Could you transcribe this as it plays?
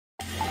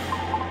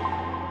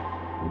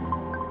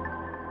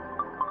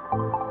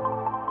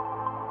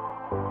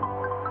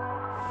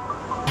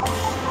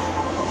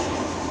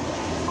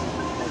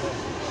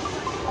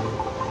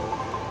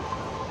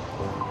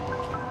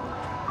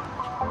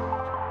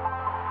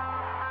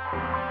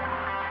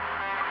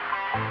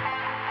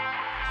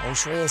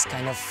Ushuaia is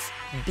kind of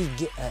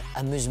big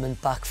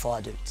amusement park for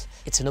adults.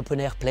 It's an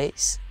open-air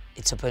place.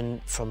 It's open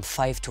from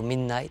 5 to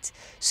midnight.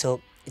 So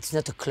it's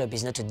not a club,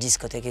 it's not a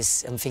discotheque, it's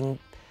something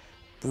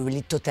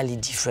really totally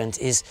different.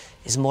 It's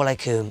more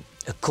like a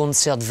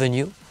concert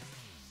venue.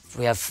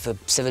 We have the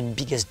 7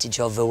 biggest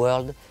DJs of the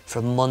world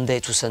from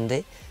Monday to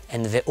Sunday,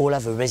 and they all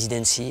have a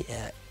residency.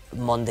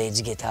 Monday it's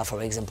Guetta,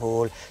 for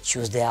example,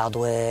 Tuesday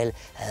Hardwell,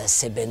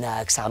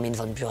 Sebenax, Armin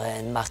van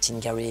Buuren,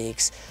 Martin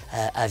Garrix,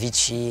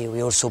 Avicii.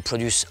 We also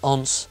produce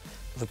Hans,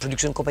 the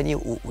production company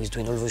who is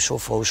doing all the show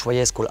for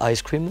Ushuaia is called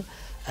Ice Cream.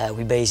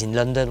 We're based in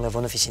London. We have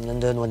one office in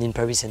London, one in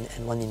Paris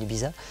and one in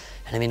Ibiza.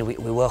 And I mean,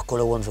 we work all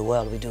around the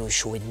world. We do a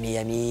show in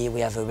Miami, we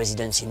have a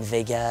residence in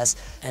Vegas.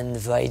 And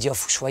the idea of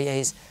Ushuaia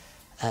is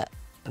a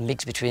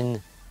mix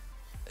between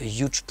a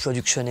huge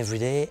production every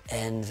day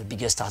and the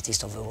biggest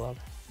artist of the world.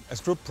 S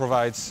Group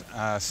provides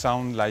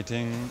sound,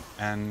 lighting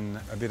and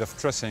a bit of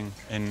trussing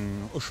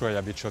in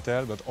Ushuaia Beach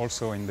Hotel, but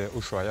also in the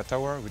Ushuaia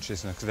Tower, which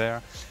is next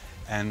there,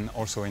 and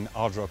also in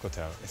Hard Rock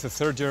Hotel. It's the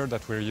 3rd year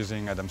that we're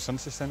using Adam's sound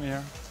system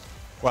here.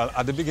 Well,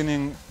 at the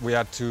beginning we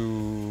had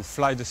to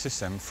fly the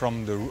system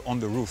from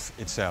on the roof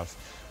itself,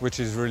 which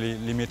is really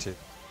limited.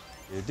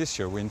 This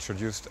year we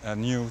introduced a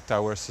new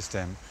tower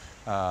system,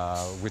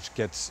 which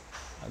gets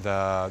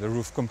the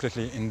roof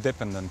completely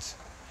independent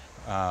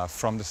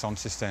from the sound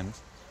system.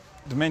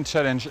 The main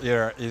challenge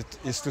here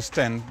is to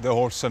stand the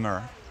whole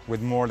summer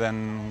with more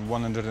than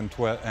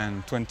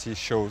 120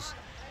 shows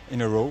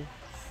in a row.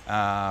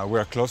 We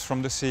are close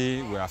from the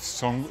sea, we have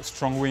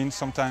strong winds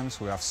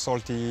sometimes, we have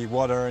salty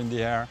water in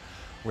the air.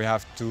 We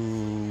have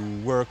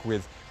to work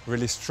with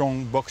really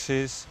strong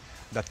boxes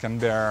that can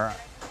bear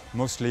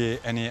mostly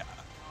any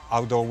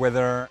outdoor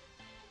weather.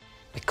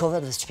 We cover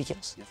the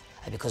speakers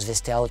because they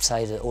stay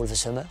outside all the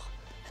summer.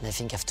 And I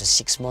think after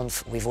 6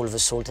 months with all the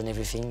salt and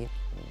everything,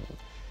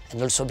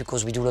 and also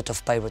because we do a lot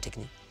of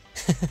pyrotechnic.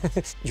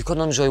 You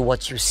can't enjoy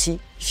what you see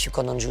if you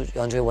can't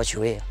enjoy what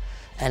you hear.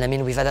 And I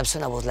mean, with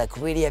Adamson, I was like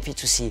really happy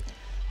to see.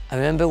 I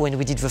remember when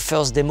we did the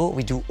first demo,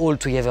 we do all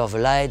together, the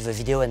light, the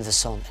video and the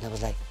sound. And I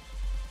was like,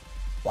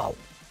 wow.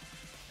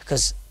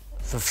 Because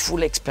the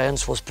full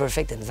experience was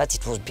perfect, and that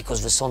it was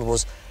because the sound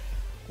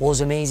was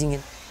amazing.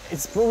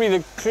 It's probably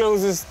the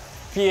closest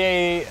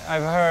PA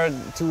I've heard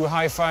to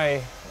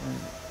hi-fi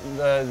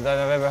that I've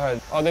ever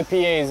heard. Other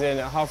PAs, and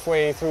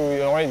halfway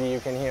through already you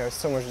can hear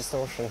so much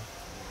distortion.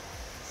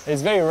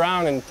 It's very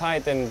round and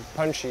tight and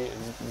punchy.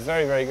 It's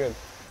very, very good.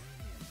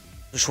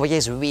 Ushuaia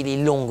is a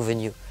really long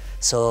venue,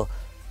 so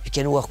you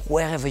can work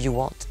wherever you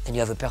want and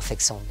you have a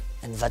perfect sound.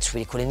 And that's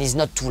really cool. And it's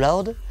not too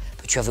loud,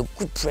 but you have a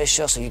good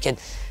pressure, so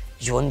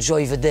you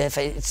enjoy the depth.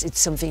 It's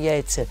something, yeah,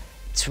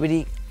 it's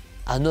really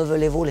another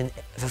level, and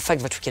the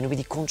fact that we can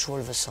really control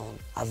the sound,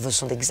 have the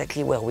sound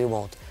exactly where we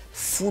want,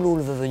 full all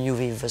the venue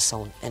with the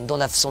sound, and don't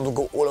have sound to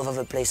go all over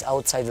the place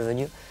outside the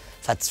venue,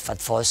 that's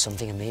for us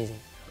something amazing.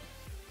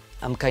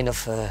 I'm kind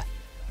of a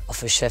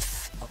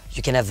chef.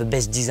 You can have the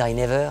best design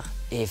ever.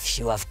 If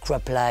you have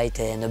crap light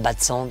and a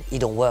bad sound, it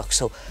don't work.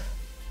 So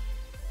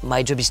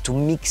my job is to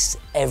mix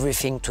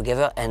everything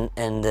together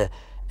and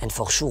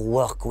for sure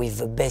work with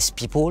the best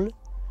people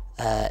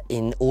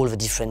in all the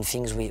different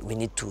things we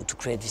need to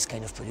create this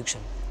kind of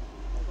production.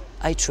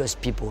 I trust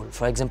people.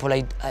 For example,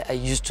 I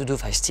used to do,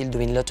 I still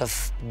doing a lot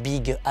of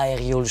big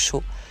aerial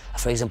show.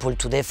 For example,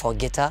 today for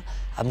Guetta,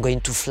 I'm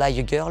going to fly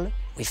a girl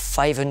with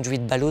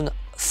 500 balloons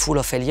full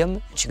of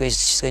helium.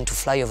 She's going to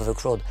fly over the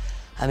crowd.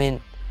 I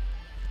mean,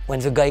 when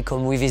the guy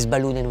comes with his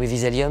balloon and with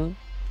his helium,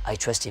 I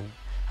trust him.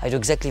 I do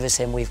exactly the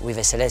same with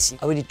SLS.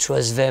 I really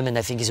trust them, and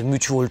I think it's a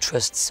mutual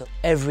trust. So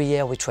every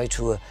year we try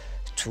to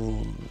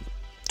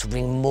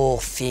bring more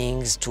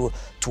things, to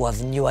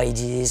have new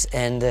ideas.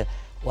 And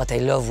what I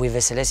love with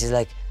SLS is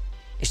like,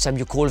 each time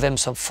you call them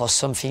for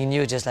something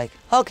new, just like,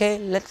 okay,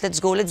 let's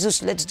go,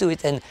 let's do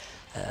it. And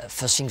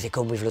first thing, they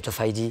come with a lot of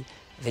ideas.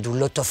 They do a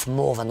lot of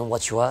more than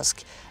what you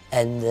ask,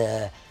 and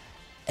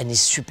it's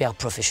super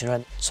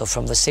professional. So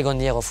from the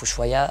 2nd year of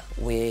Ushuaia,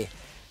 we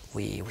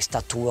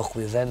start to work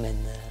with them,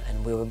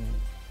 and we were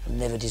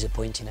never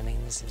disappointed. I mean,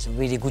 it's a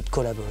really good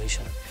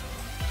collaboration.